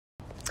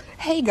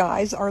Hey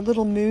guys, our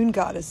little moon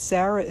goddess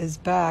Sarah is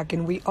back,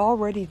 and we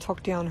already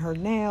took down her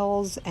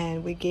nails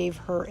and we gave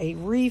her a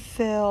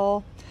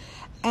refill.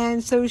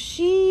 And so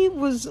she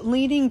was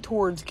leaning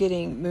towards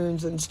getting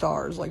moons and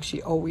stars like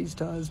she always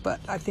does,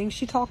 but I think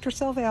she talked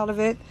herself out of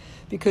it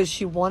because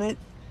she wanted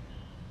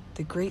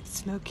the Great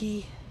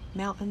Smoky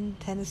Mountain,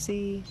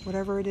 Tennessee,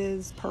 whatever it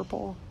is,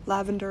 purple,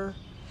 lavender.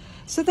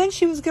 So then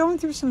she was going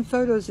through some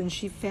photos and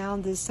she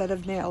found this set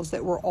of nails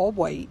that were all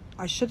white.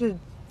 I should have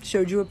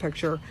showed you a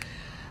picture.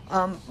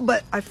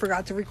 But I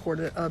forgot to record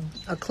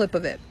a clip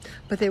of it.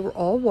 But they were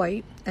all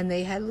white and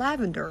they had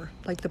lavender,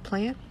 like the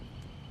plant,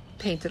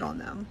 painted on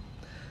them.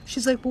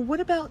 She's like, well,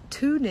 what about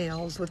 2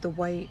 nails with the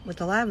white, with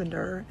the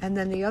lavender, and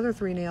then the other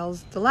 3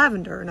 nails, the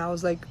lavender? And I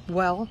was like,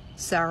 well,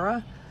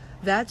 Sarah,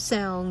 that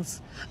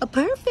sounds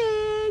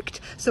perfect.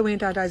 So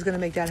Aunt Dada is going to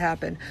make that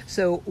happen.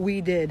 So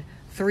we did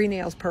 3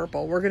 nails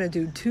purple. We're going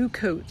to do 2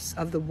 coats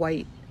of the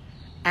white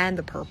and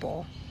the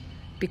purple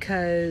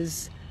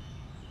because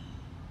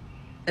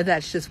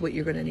that's just what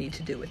you're going to need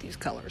to do with these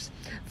colors.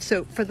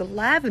 So for the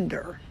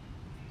lavender,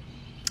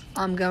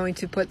 I'm going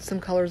to put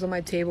some colors on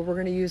my table. We're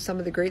going to use some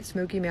of the Great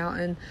Smoky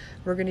Mountain.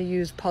 We're going to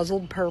use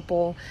Puzzled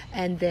Purple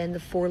and then the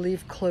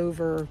 4-leaf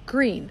clover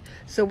green.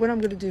 So what I'm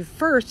going to do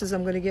first is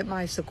I'm going to get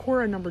my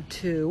Sakura number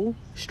 2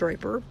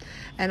 striper,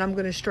 and I'm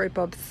going to stripe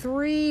up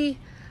 3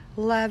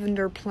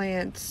 lavender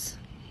plants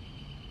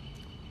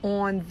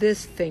on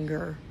this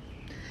finger.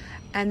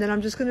 And then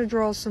I'm just going to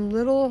draw some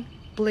little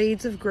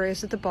blades of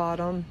grass at the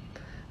bottom.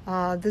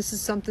 This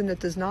is something that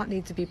does not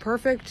need to be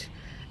perfect.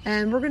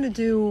 And we're going to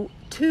do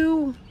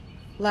 2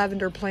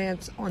 lavender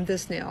plants on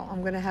this nail.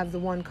 I'm going to have the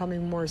one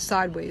coming more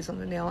sideways on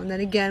the nail. And then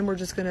again, we're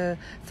just going to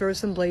throw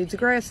some blades of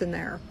grass in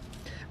there.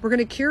 We're going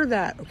to cure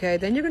that, okay?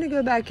 Then you're going to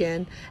go back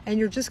in and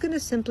you're just going to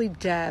simply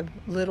dab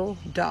little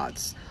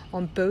dots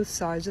on both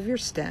sides of your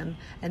stem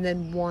and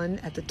then one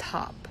at the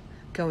top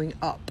going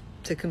up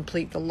to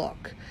complete the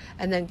look.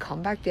 And then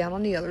come back down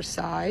on the other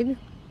side.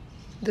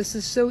 This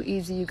is so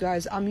easy, you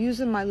guys. I'm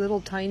using my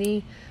little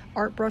tiny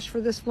art brush for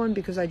this one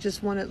because I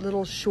just wanted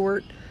little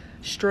short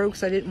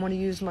strokes. I didn't want to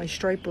use my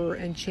striper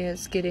and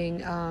chance getting,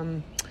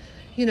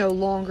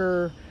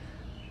 longer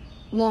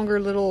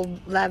little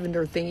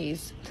lavender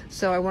thingies.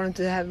 So I wanted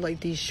to have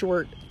like these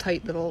short,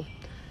 tight little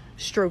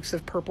strokes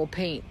of purple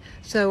paint.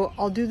 So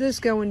I'll do this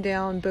going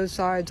down both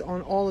sides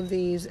on all of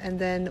these, and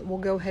then we'll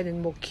go ahead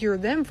and we'll cure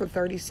them for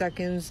 30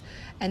 seconds,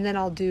 and then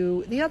I'll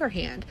do the other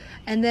hand.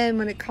 And then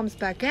when it comes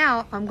back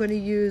out, I'm going to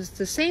use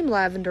the same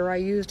lavender I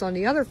used on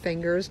the other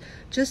fingers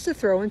just to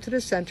throw into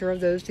the center of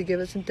those to give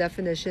it some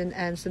definition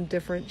and some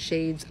different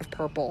shades of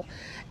purple.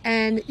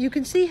 And you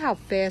can see how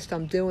fast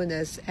I'm doing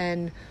this,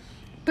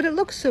 but it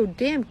looks so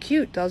damn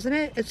cute, doesn't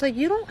it? It's like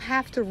you don't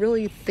have to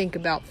really think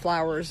about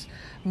flowers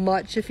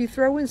much. If you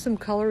throw in some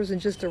colors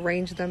and just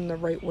arrange them the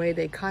right way,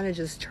 they kind of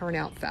just turn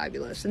out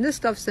fabulous. And this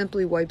stuff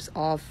simply wipes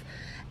off.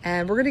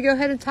 And we're going to go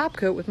ahead and top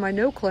coat with my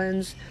No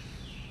Cleanse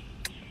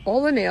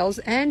all the nails.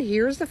 And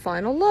here's the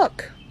final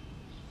look.